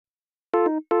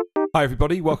Hi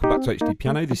everybody, welcome back to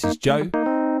HDpiano. This is Joe.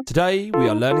 Today we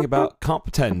are learning about Can't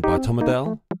Pretend by Tom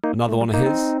Odell, another one of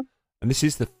his. And this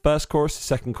is the first chorus, the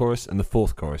second chorus, and the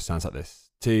fourth chorus. Sounds like this.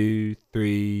 2,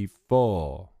 3,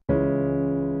 4.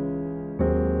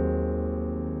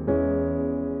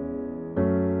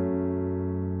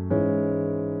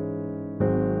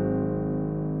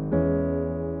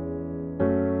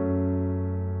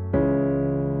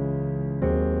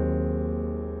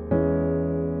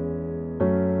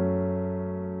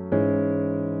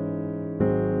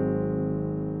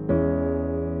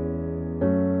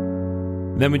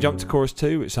 Then we jump to chorus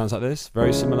 2, which sounds like this,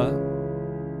 very similar.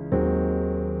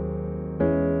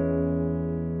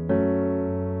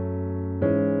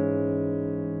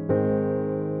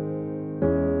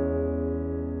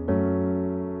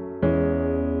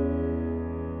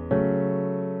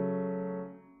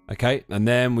 Okay, and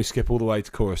then we skip all the way to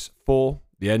chorus 4,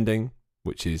 the ending,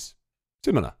 which is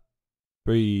similar.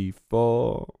 3,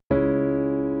 4.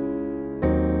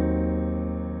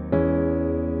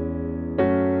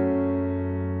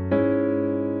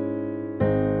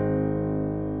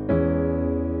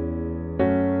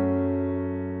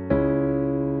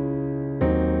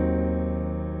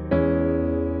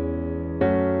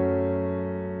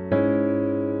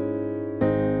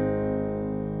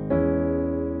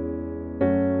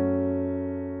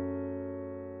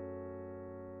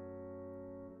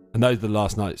 And those are the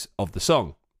last notes of the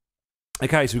song.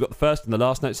 Okay, so we've got the first and the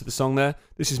last notes of the song there.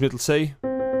 This is middle C.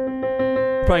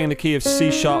 Playing in the key of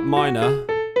C sharp minor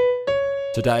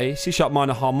today. C sharp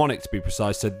minor harmonic to be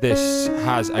precise. So this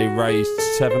has a raised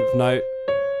 7th note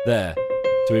there.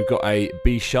 So we've got a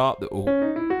B sharp that will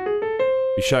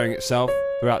be showing itself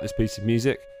throughout this piece of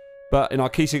music. But in our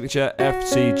key signature, F,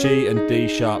 C, G and D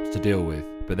sharps to deal with.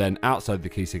 But then outside the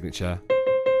key signature,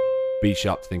 B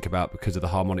sharp to think about because of the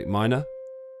harmonic minor.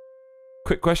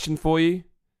 Quick question for you.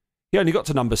 He only got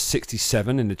to number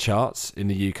 67 in the charts in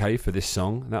the UK for this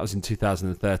song. And that was in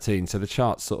 2013. So the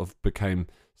charts sort of became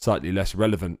slightly less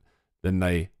relevant than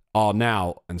they are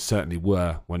now and certainly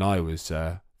were when I was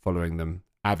following them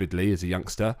avidly as a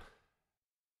youngster.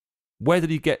 Where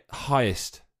did he get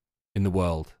highest in the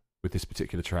world with this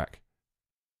particular track?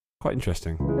 Quite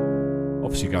interesting.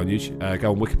 Obviously go on YouTube,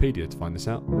 go on Wikipedia to find this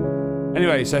out.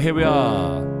 Anyway, so here we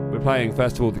are. We're playing,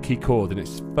 first of all, the key chord in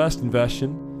its first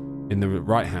inversion in the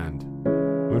right hand.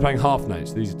 We're playing half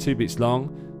notes. These are 2 beats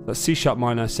long. That's C sharp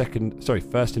minor,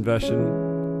 first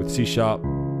inversion with C sharp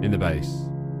in the bass.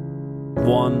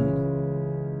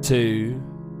 1, 2,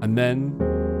 and then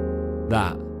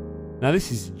that. Now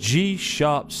this is G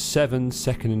sharp 7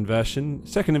 second inversion.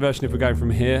 Second inversion if we're going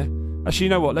from here. Actually, you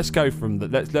know what? Let's go from the,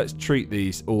 let's treat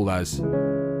these all as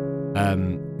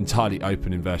entirely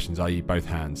open inversions, i.e. both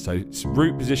hands. So it's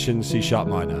root position C sharp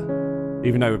minor.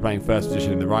 Even though we're playing first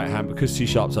position in the right hand, because C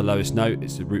sharp's our lowest note,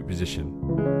 it's the root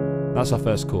position. That's our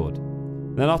first chord.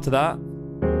 And then after that,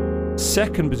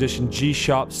 second position G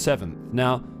sharp 7th.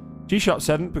 Now, G sharp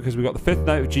 7th because we've got the 5th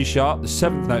note of G sharp, the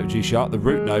 7th note of G sharp, the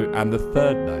root note, and the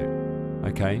 3rd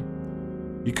note. Okay?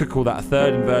 You could call that a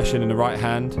third inversion in the right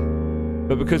hand,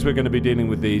 but because we're going to be dealing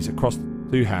with these across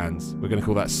 2 hands, we're going to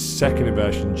call that second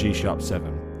inversion G sharp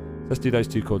 7. Let's do those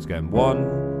 2 chords again.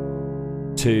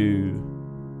 1,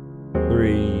 2,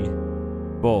 3,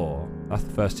 4. That's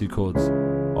the first 2 chords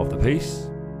of the piece.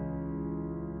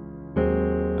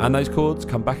 And those chords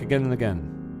come back again and again.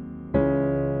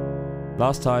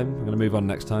 Last time, we're going to move on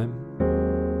next time.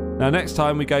 Now next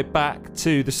time we go back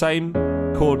to the same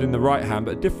chord in the right hand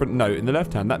but a different note in the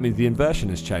left hand. That means the inversion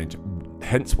has changed,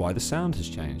 hence why the sound has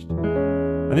changed.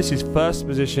 And this is first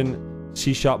position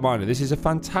C sharp minor. This is a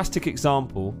fantastic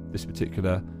example, this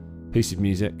particular piece of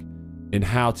music, in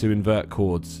how to invert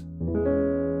chords.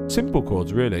 Simple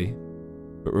chords really,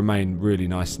 but remain really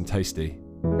nice and tasty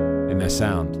in their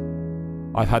sound.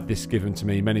 I've had this given to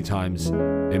me many times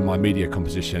in my media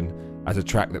composition as a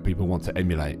track that people want to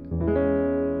emulate.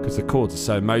 Because the chords are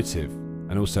so emotive,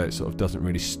 and also it sort of doesn't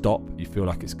really stop. You feel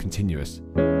like it's continuous.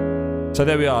 So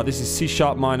there we are. This is C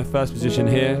sharp minor first position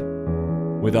here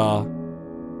with our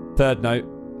 3rd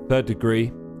note, 3rd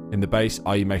degree in the bass,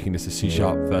 i.e. making this a C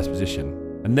sharp first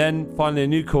position. And then finally a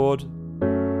new chord,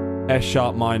 F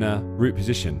sharp minor root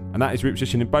position. And that is root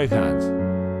position in both hands.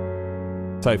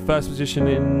 So first position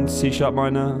in C sharp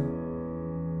minor,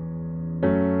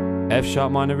 F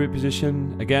sharp minor root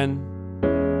position again.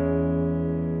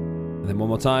 And then one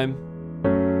more time.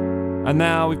 And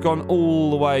now we've gone all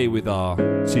the way with our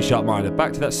C sharp minor.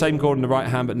 Back to that same chord in the right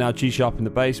hand, but now G sharp in the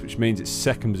bass, which means it's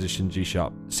second position G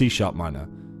sharp, C sharp minor.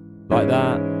 Like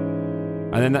that.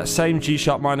 And then that same G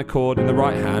sharp minor chord in the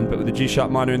right hand, but with the G sharp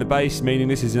minor in the bass, meaning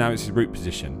this is now its root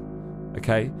position.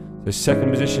 Okay? So second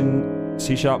position,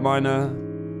 C sharp minor,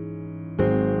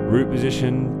 root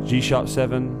position, G sharp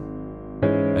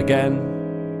 7, again.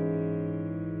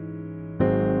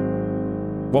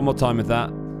 One more time with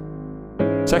that.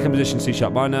 Second position, C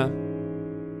sharp minor,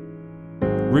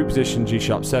 root position, G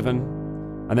sharp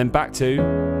 7, and then back to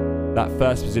that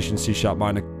first position, C sharp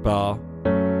minor bar,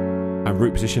 and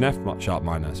root position, F sharp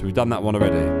minor. So we've done that one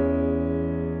already.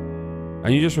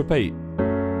 And you just repeat.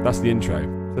 That's the intro.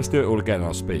 Let's do it all again and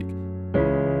I'll speak.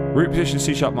 Root position,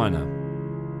 C sharp minor.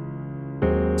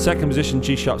 Second position,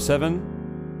 G sharp 7.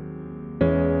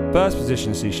 First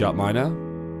position, C sharp minor.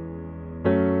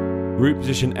 Root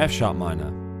position, F sharp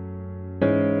minor.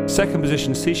 Second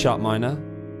position, C sharp minor.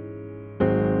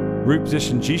 Root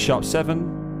position, G sharp 7.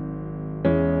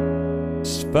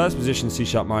 First position, C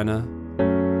sharp minor.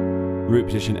 Root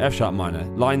position, F sharp minor.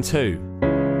 Line 2.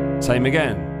 Same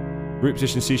again. Root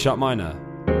position, C sharp minor.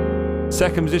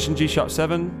 Second position, G sharp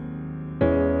 7.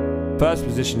 First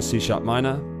position, C sharp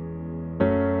minor.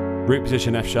 Root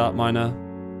position, F sharp minor.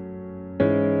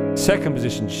 Second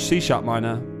position, C sharp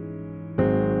minor.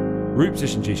 Root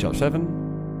position, G sharp 7.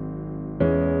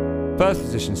 First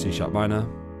position, C sharp minor.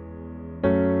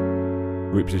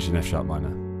 Root position, F sharp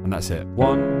minor. And that's it.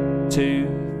 1,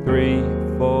 2, 3,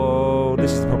 4.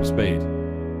 This is the proper speed.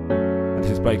 And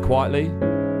this is played quietly,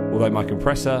 although my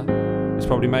compressor is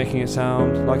probably making it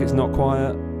sound like it's not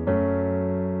quiet.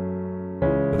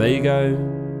 But there you go.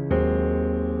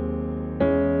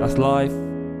 That's life.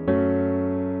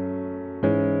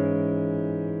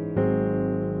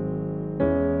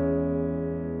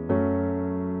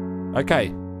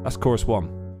 Okay, that's chorus 1.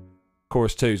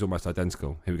 Chorus 2 is almost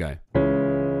identical. Here we go.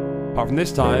 Apart from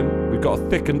this time, we've got a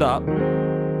thickened up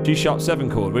G sharp 7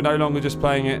 chord. We're no longer just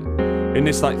playing it in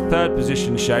this like third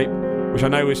position shape, which I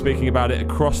know we're speaking about it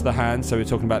across the hand, so we're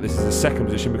talking about this as a second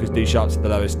position because D sharp's the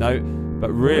lowest note,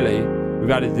 but really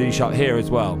we've added the D sharp here as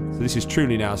well. So this is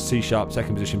truly now C sharp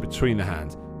second position between the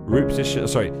hands. Root position,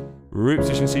 root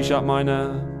position C sharp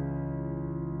minor,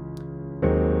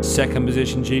 second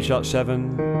position G sharp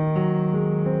 7.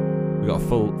 We've got a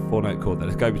full 4-note chord there.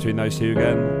 Let's go between those two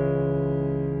again.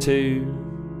 2,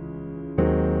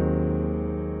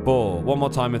 4. One more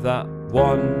time with that.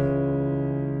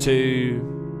 1, 2,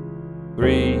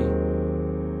 3,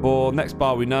 4. Next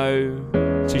bar we know.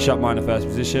 C sharp minor first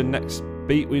position. Next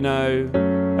beat we know.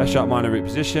 F sharp minor root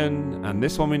position. And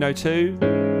this one we know too.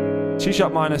 C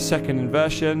sharp minor second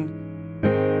inversion.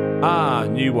 Ah,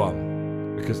 new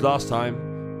one. Because last time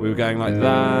we were going like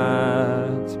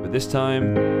that. But this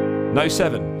time, no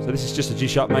 7. So this is just a G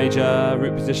sharp major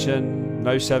root position.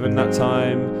 No 7 that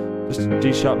time. Just a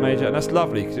G sharp major. And that's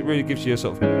lovely because it really gives you a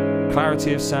sort of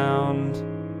clarity of sound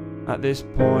at this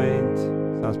point.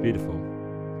 Sounds beautiful.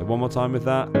 So one more time with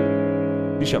that.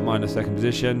 G sharp minor second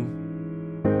position.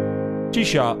 G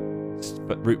sharp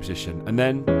root position. And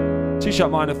then C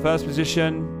sharp minor first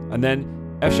position. And then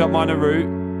F sharp minor root.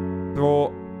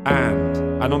 4 and.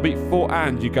 And on beat 4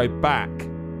 and you go back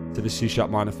to the C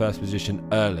sharp minor first position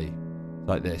early.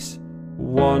 Like this.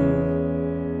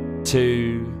 1,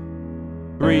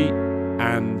 2, 3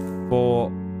 and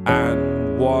 4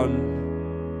 and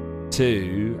 1,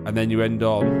 2, and then you end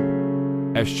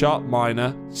on F sharp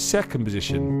minor second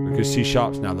position because C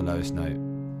sharp's now the lowest note.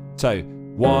 So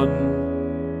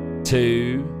 1,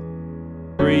 2,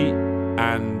 3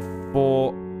 and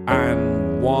 4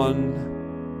 and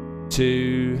 1,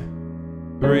 2,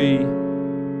 3,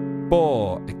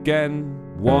 4. Again.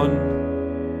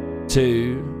 1,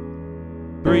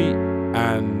 2, 3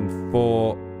 and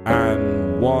 4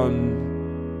 and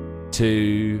 1,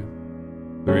 2,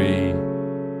 3,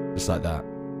 just like that.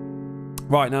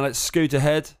 Right, now let's scoot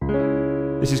ahead.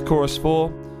 This is chorus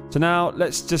 4. So now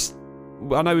let's just,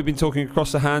 I know we've been talking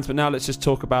across the hands, but now let's just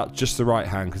talk about just the right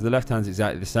hand because the left hand's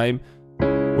exactly the same.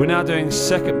 We're now doing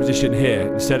second position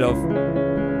here instead of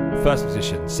first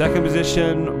position. Second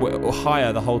position, we're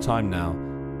higher the whole time now.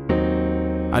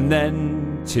 And then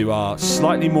to our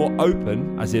slightly more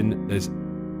open, as in there's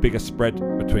bigger spread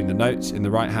between the notes in the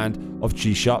right hand of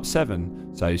G sharp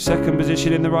 7. So second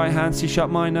position in the right hand, C sharp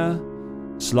minor.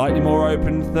 Slightly more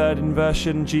open, third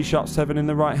inversion, G sharp 7 in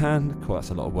the right hand. Cool, that's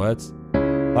a lot of words.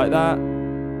 Like that.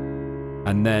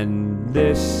 And then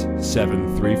this,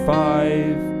 7, 3,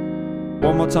 5.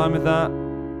 One more time with that.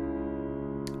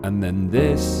 And then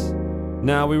this.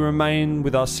 Now we remain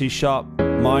with our C sharp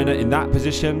minor in that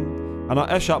position. And our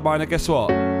F sharp minor, guess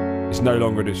what? It's no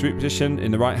longer in its root position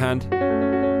in the right hand.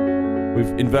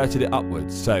 We've inverted it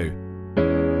upwards. So,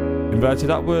 inverted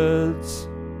upwards.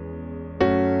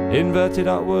 Inverted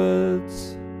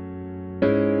upwards.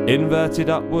 Inverted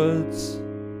upwards.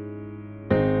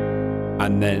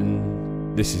 And then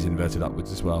this is inverted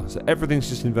upwards as well. So everything's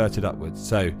just inverted upwards.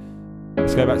 So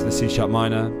let's go back to the C sharp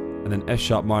minor and then F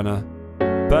sharp minor.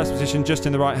 First position just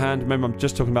in the right hand. Remember, I'm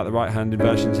just talking about the right hand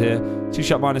inversions here. C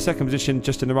sharp minor, second position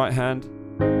just in the right hand.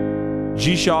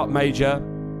 G sharp major,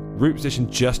 root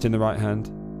position just in the right hand.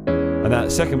 And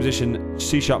that second position,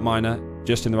 C sharp minor,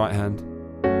 just in the right hand.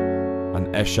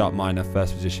 And F sharp minor,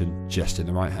 first position, just in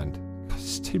the right hand.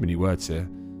 There's too many words here.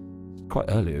 It's quite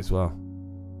early as well.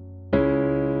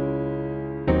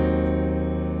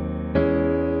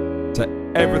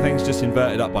 So everything's just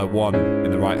inverted up by 1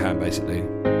 in the right hand, basically.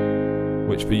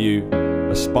 Which for you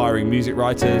aspiring music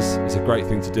writers is a great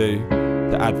thing to do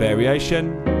to add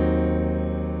variation.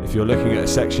 If you're looking at a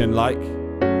section like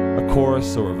a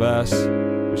chorus or a verse,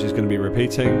 which is going to be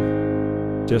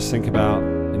repeating, just think about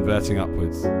inverting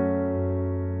upwards.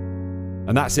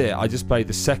 And that's it. I just played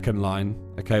the second line,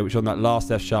 okay, which on that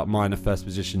last F sharp minor first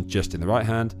position just in the right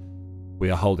hand, we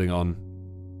are holding on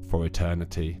for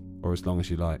eternity, or as long as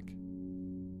you like.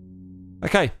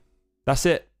 Okay, that's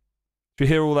it. If you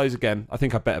hear all those again, I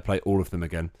think I better play all of them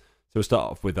again. So we'll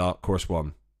start off with our chorus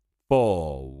 1.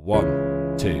 4,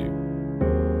 1, 2.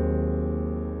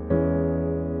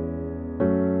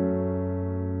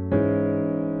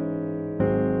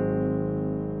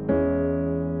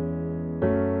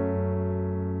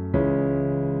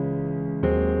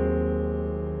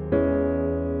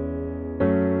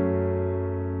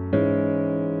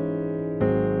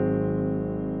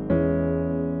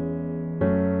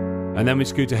 And then we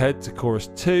scoot ahead to chorus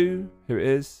 2. Here it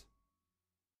is.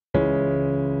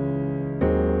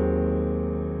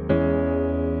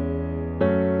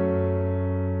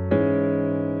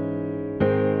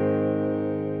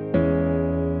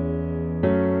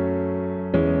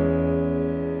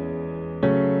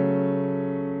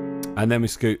 And then we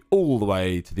scoot all the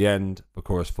way to the end for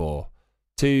chorus 4.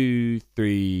 2,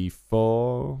 3,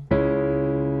 4.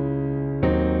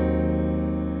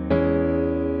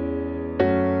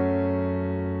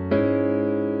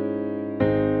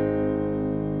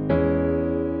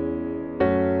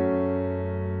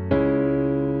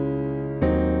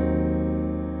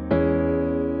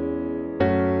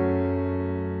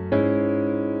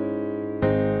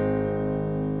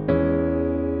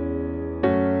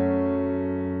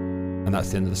 And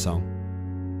that's the end of the song.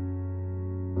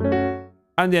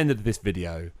 And the end of this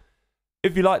video.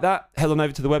 If you like that, head on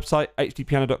over to the website,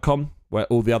 HDpiano.com, where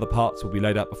all the other parts will be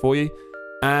laid out before you.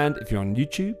 And if you're on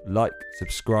YouTube, like,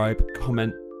 subscribe,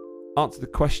 comment, answer the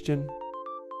question,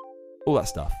 all that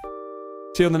stuff.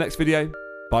 See you on the next video.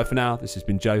 Bye for now. This has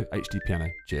been Joe, HDpiano.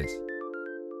 Cheers.